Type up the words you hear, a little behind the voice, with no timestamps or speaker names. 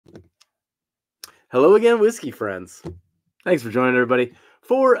Hello again, whiskey friends. Thanks for joining everybody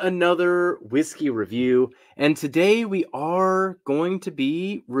for another whiskey review. And today we are going to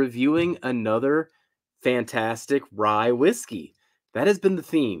be reviewing another fantastic rye whiskey. That has been the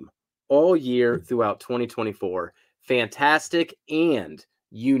theme all year throughout 2024. Fantastic and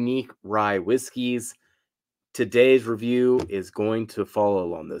unique rye whiskeys. Today's review is going to follow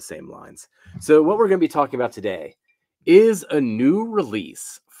along those same lines. So what we're going to be talking about today is a new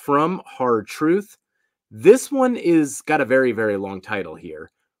release from Hard Truth. This one is got a very, very long title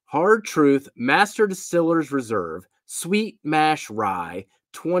here. Hard Truth Master Distiller's Reserve Sweet Mash Rye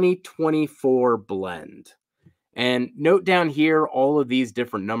 2024 Blend. And note down here all of these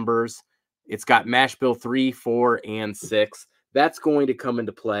different numbers. It's got mash bill 3, 4, and 6. That's going to come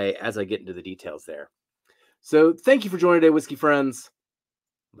into play as I get into the details there. So thank you for joining today, whiskey friends.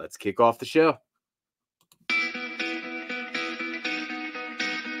 Let's kick off the show.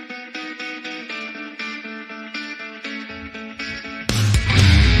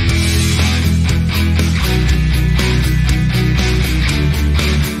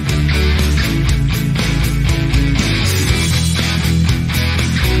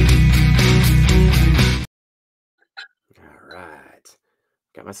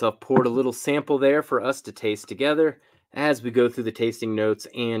 Got myself poured a little sample there for us to taste together as we go through the tasting notes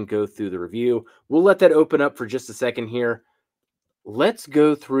and go through the review. We'll let that open up for just a second here. Let's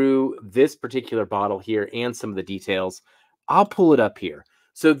go through this particular bottle here and some of the details. I'll pull it up here.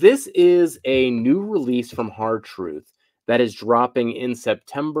 So this is a new release from Hard Truth that is dropping in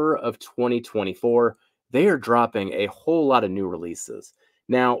September of 2024. They are dropping a whole lot of new releases.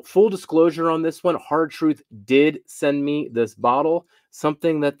 Now, full disclosure on this one, Hard Truth did send me this bottle,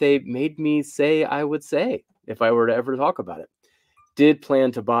 something that they made me say I would say if I were to ever talk about it. Did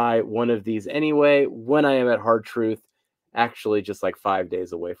plan to buy one of these anyway when I am at Hard Truth, actually just like 5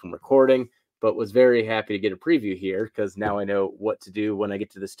 days away from recording, but was very happy to get a preview here because now I know what to do when I get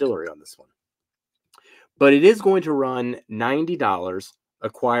to the distillery on this one. But it is going to run $90,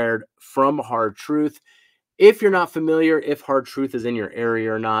 acquired from Hard Truth. If you're not familiar, if Hard Truth is in your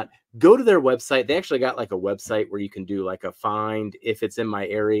area or not, go to their website. They actually got like a website where you can do like a find if it's in my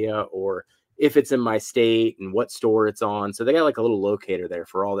area or if it's in my state and what store it's on. So they got like a little locator there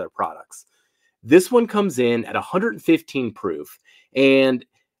for all their products. This one comes in at 115 proof. And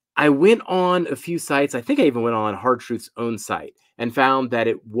I went on a few sites. I think I even went on Hard Truth's own site and found that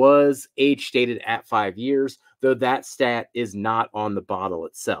it was age stated at 5 years, though that stat is not on the bottle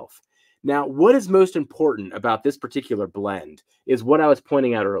itself. Now, what is most important about this particular blend is what I was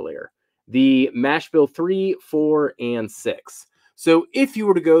pointing out earlier, the mash bill 3, 4, and 6. So if you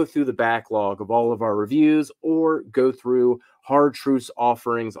were to go through the backlog of all of our reviews or go through Hard Truth's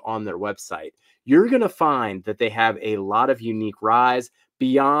offerings on their website, you're going to find that they have a lot of unique ryes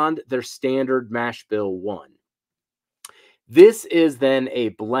beyond their standard mash bill 1. This is then a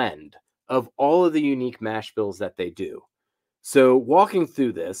blend of all of the unique mash bills that they do. So walking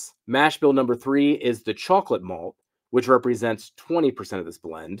through this, mash bill number 3 is the chocolate malt, which represents 20% of this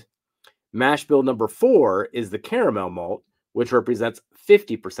blend. Mash bill number 4 is the caramel malt, which represents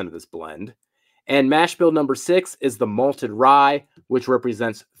 50% of this blend. And mash bill number 6 is the malted rye, which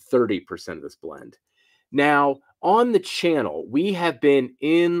represents 30% of this blend. Now, on the channel, we have been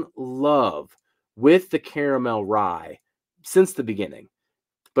in love with the caramel rye since the beginning.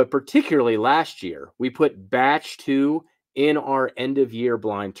 But particularly last year, we put batch 2 in our end of year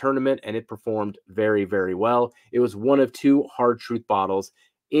blind tournament, and it performed very, very well. It was one of 2 Hard Truth bottles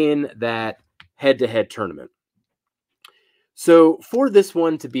in that head-to-head tournament. So for this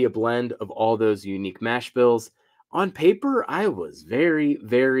one to be a blend of all those unique mash bills, on paper, I was very,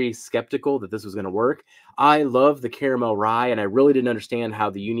 very skeptical that this was going to work. I love the caramel rye, and I really didn't understand how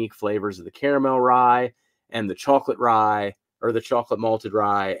the unique flavors of the caramel rye and the chocolate rye, or the chocolate malted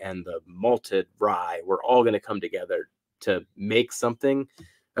rye and the malted rye were all going to come together to make something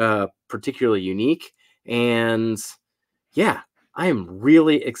particularly unique. And yeah, I am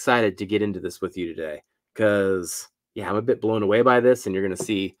really excited to get into this with you today because, yeah, I'm a bit blown away by this, and you're going to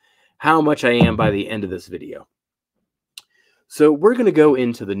see how much I am by the end of this video. So we're going to go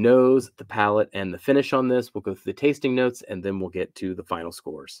into the nose, the palate, and the finish on this. We'll go through the tasting notes, and then we'll get to the final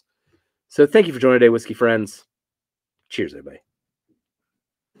scores. So thank you for joining today, whiskey friends. Cheers, everybody.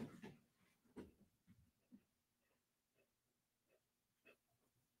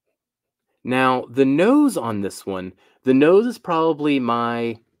 Now, the nose on this one, the nose is probably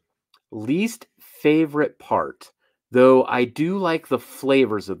my least favorite part, though I do like the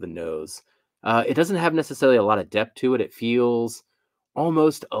flavors of the nose. It doesn't have necessarily a lot of depth to it. It feels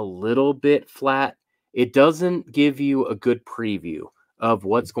almost a little bit flat. It doesn't give you a good preview of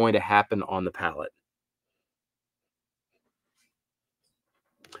what's going to happen on the palate.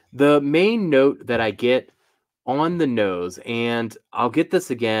 The main note that I get on the nose, and I'll get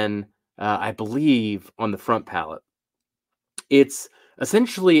this again, I believe, on the front palate. It's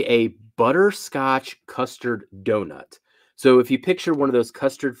essentially a butterscotch custard donut. So if you picture one of those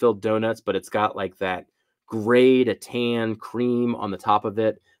custard filled donuts, but it's got like that gray to tan cream on the top of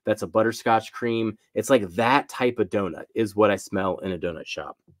it, that's a butterscotch cream. It's like that type of donut is what I smell in a donut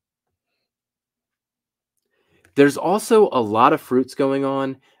shop. There's also a lot of fruits going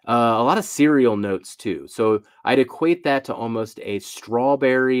on, a lot of cereal notes too. So I'd equate that to almost a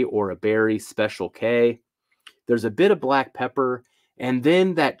strawberry or a berry special K. There's a bit of black pepper, and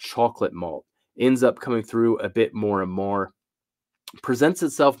then that chocolate malt ends up coming through a bit more and more. Presents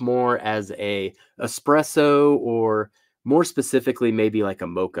itself more as a espresso or more specifically maybe like a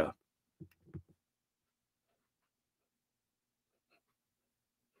mocha.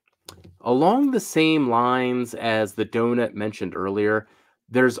 Along the same lines as the donut mentioned earlier,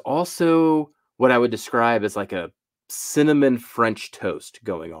 there's also what I would describe as like a cinnamon French toast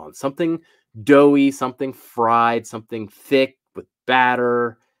going on. Something doughy, something fried, something thick with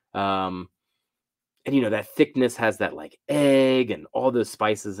batter. Um, and that thickness has that like egg and all those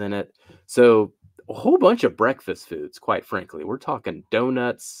spices in it. So a whole bunch of breakfast foods, quite frankly. We're talking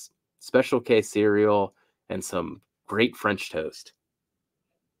donuts, special K cereal, and some great French toast.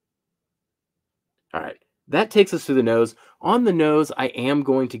 All right. That takes us to the nose. On the nose, I am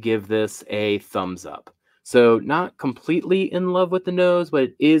going to give this a thumbs up. So, not completely in love with the nose, but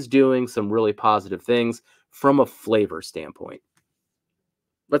it is doing some really positive things from a flavor standpoint.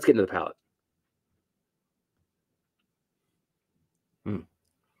 Let's get into the palate. Mm.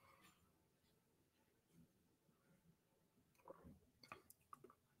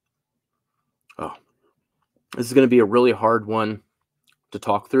 Oh, this is going to be a really hard one to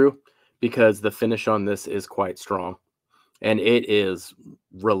talk through because the finish on this is quite strong and it is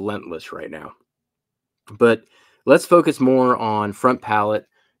relentless right now. But let's focus more on front palate.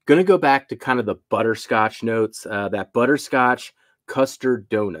 Going to go back to kind of the butterscotch notes. That butterscotch custard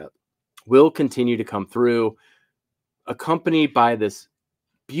donut will continue to come through, accompanied by this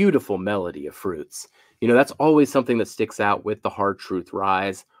beautiful melody of fruits. That's always something that sticks out with the Hard Truth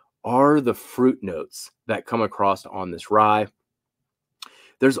Ryes are the fruit notes that come across on this rye.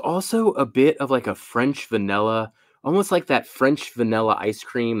 There's also a bit of like a French vanilla, almost like that French vanilla ice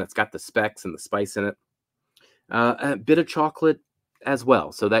cream that's got the specks and the spice in it. A bit of chocolate as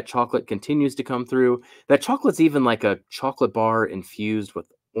well. So that chocolate continues to come through. That chocolate's even like a chocolate bar infused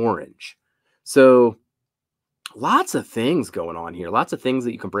with orange. So lots of things going on here. Lots of things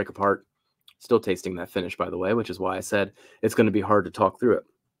that you can break apart. Still tasting that finish, by the way, which is why I said it's going to be hard to talk through it.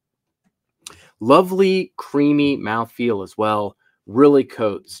 Lovely, creamy mouthfeel as well. Really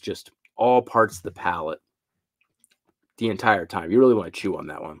coats just all parts of the palate the entire time. You really want to chew on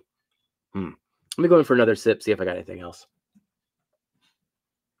that one. Let me go in for another sip, see if I got anything else.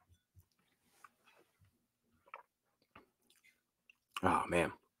 Oh,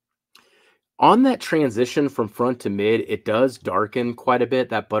 man. On that transition from front to mid, it does darken quite a bit.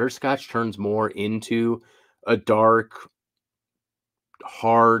 That butterscotch turns more into a dark,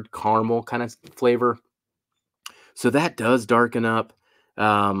 hard caramel kind of flavor. So that does darken up.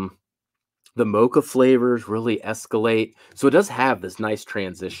 Um, the mocha flavors really escalate. So it does have this nice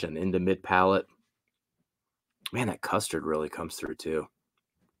transition into mid palate. Man, that custard really comes through too.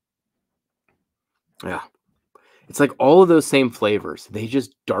 Yeah. It's like all of those same flavors. They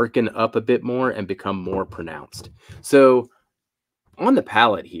just darken up a bit more and become more pronounced. So on the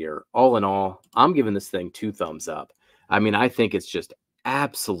palate here, all in all, I'm giving this thing 2 thumbs up. I mean, I think it's just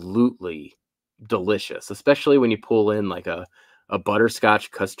absolutely delicious, especially when you pull in like a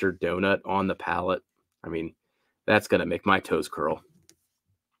butterscotch custard donut on the palate. I mean, that's gonna make my toes curl.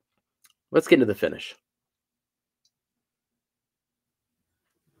 Let's get into the finish.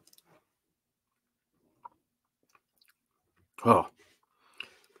 Oh,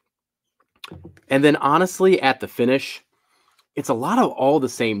 and then honestly, at the finish, it's a lot of all the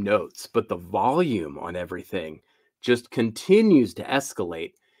same notes, but the volume on everything just continues to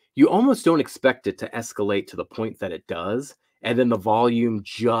escalate. You almost don't expect it to escalate to the point that it does, and then the volume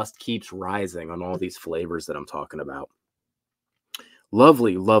just keeps rising on all these flavors that I'm talking about.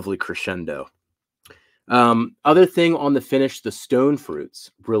 Lovely, lovely crescendo. Other thing on the finish, the stone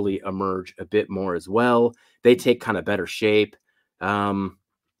fruits really emerge a bit more as well. They take kind of better shape. Um,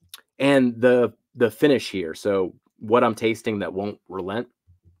 and the finish here, so what I'm tasting that won't relent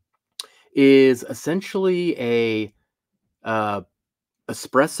is essentially a uh,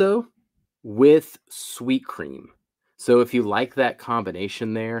 espresso with sweet cream. So if you like that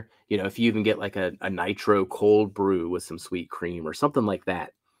combination there, if you even get like a nitro cold brew with some sweet cream or something like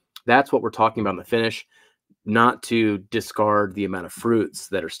that, That's what we're talking about in the finish, not to discard the amount of fruits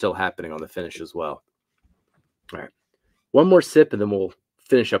that are still happening on the finish as well. All right. One more sip and then we'll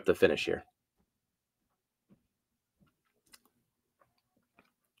finish up the finish here.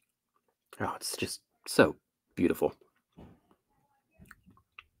 Oh, it's just so beautiful.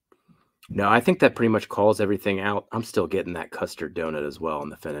 No, I think that pretty much calls everything out. I'm still getting that custard donut as well in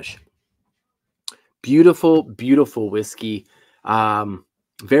the finish. Beautiful, beautiful whiskey.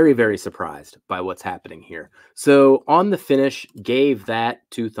 Very, very surprised by what's happening here. So on the finish, gave that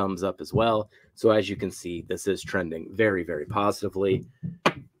 2 thumbs up as well. So as you can see, this is trending very, very positively.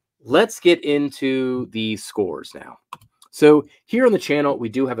 Let's get into the scores now. So here on the channel, we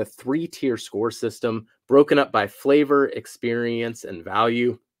do have a 3-tier score system broken up by flavor, experience, and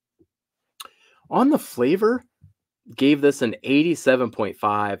value. On the flavor, gave this an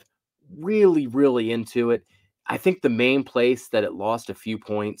 87.5. Really, really into it. I think the main place that it lost a few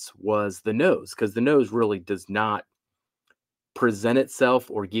points was the nose, because the nose really does not present itself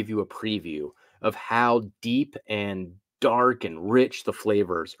or give you a preview of how deep and dark and rich the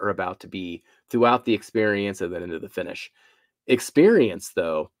flavors are about to be throughout the experience and then into the finish. Experience,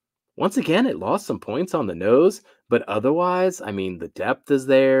 though, once again, it lost some points on the nose, but otherwise, I mean, the depth is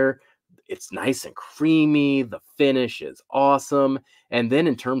there. It's nice and creamy. The finish is awesome. And then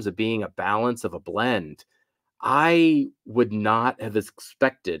in terms of being a balance of a blend, I would not have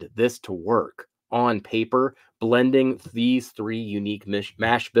expected this to work on paper, blending these 3 unique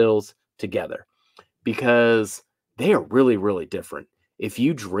mash bills together, because they are really, really different. If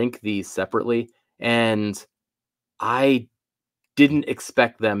you drink these separately, and I didn't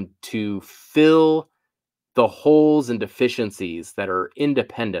expect them to fill the holes and deficiencies that are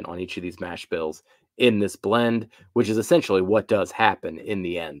independent on each of these mash bills in this blend, which is essentially what does happen in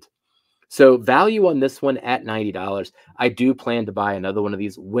the end. So value on this one at $90. I do plan to buy another one of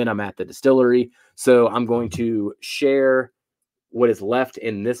these when I'm at the distillery. So I'm going to share what is left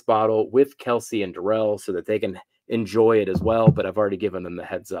in this bottle with Kelsey and Darrell so that they can enjoy it as well. But I've already given them the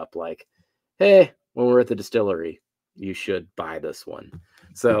heads up, like, hey, when we're at the distillery, you should buy this one.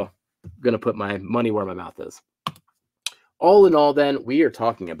 So I'm going to put my money where my mouth is. All in all, then, we are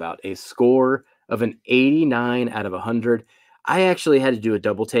talking about a score of an 89 out of 100. I actually had to do a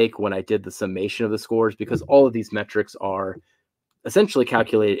double take when I did the summation of the scores, because all of these metrics are essentially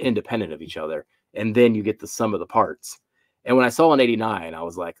calculated independent of each other, and then you get the sum of the parts. And when I saw an 89, I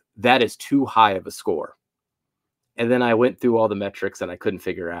was like, that is too high of a score. And then I went through all the metrics and I couldn't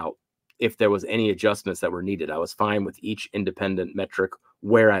figure out if there was any adjustments that were needed. I was fine with each independent metric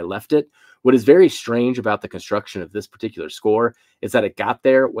where I left it. What is very strange about the construction of this particular score is that it got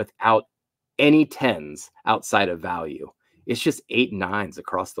there without any 10s outside of value. It's just 8 and 9s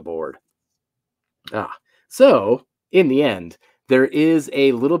across the board. So in the end, there is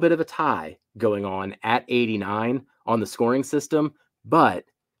a little bit of a tie going on at 89 on the scoring system, but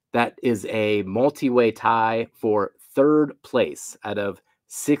that is a multi-way tie for 3rd place out of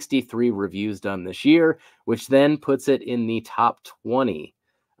 63 reviews done this year, which then puts it in the top 20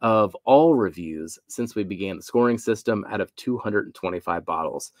 of all reviews since we began the scoring system out of 225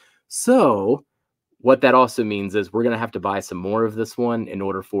 bottles. So what that also means is we're going to have to buy some more of this one in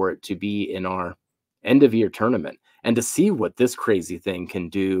order for it to be in our end of year tournament, and to see what this crazy thing can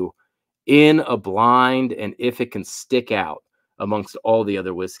do in a blind and if it can stick out amongst all the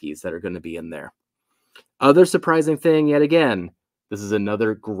other whiskeys that are going to be in there. Other surprising thing, yet again, this is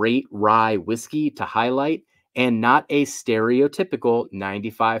another great rye whiskey to highlight, and not a stereotypical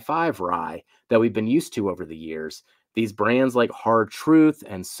 95.5 rye that we've been used to over the years. These brands like Hard Truth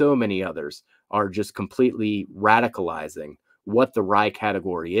and so many others are just completely radicalizing what the rye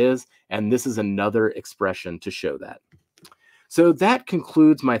category is, and this is another expression to show that. So that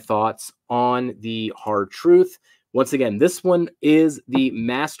concludes my thoughts on the Hard Truth. Once again, this one is the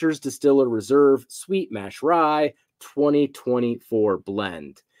Masters Distiller Reserve Sweet Mash Rye 2024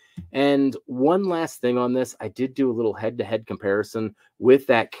 blend. And one last thing on this, I did do a little head-to-head comparison with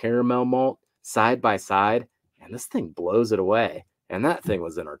that caramel malt side by side, and this thing blows it away. And that thing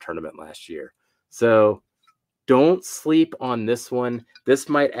was in our tournament last year. So don't sleep on this one. This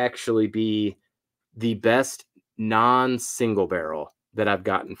might actually be the best non-single barrel that I've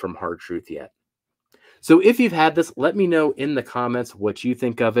gotten from Hard Truth yet. So if you've had this, let me know in the comments what you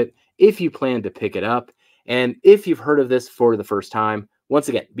think of it, if you plan to pick it up, and if you've heard of this for the first time. Once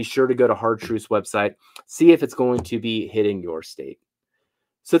again, be sure to go to Hard Truth's website, see if it's going to be hitting your state.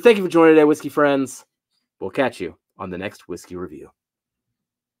 So thank you for joining today, whiskey friends. We'll catch you on the next whiskey review.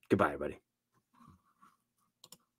 Goodbye, everybody.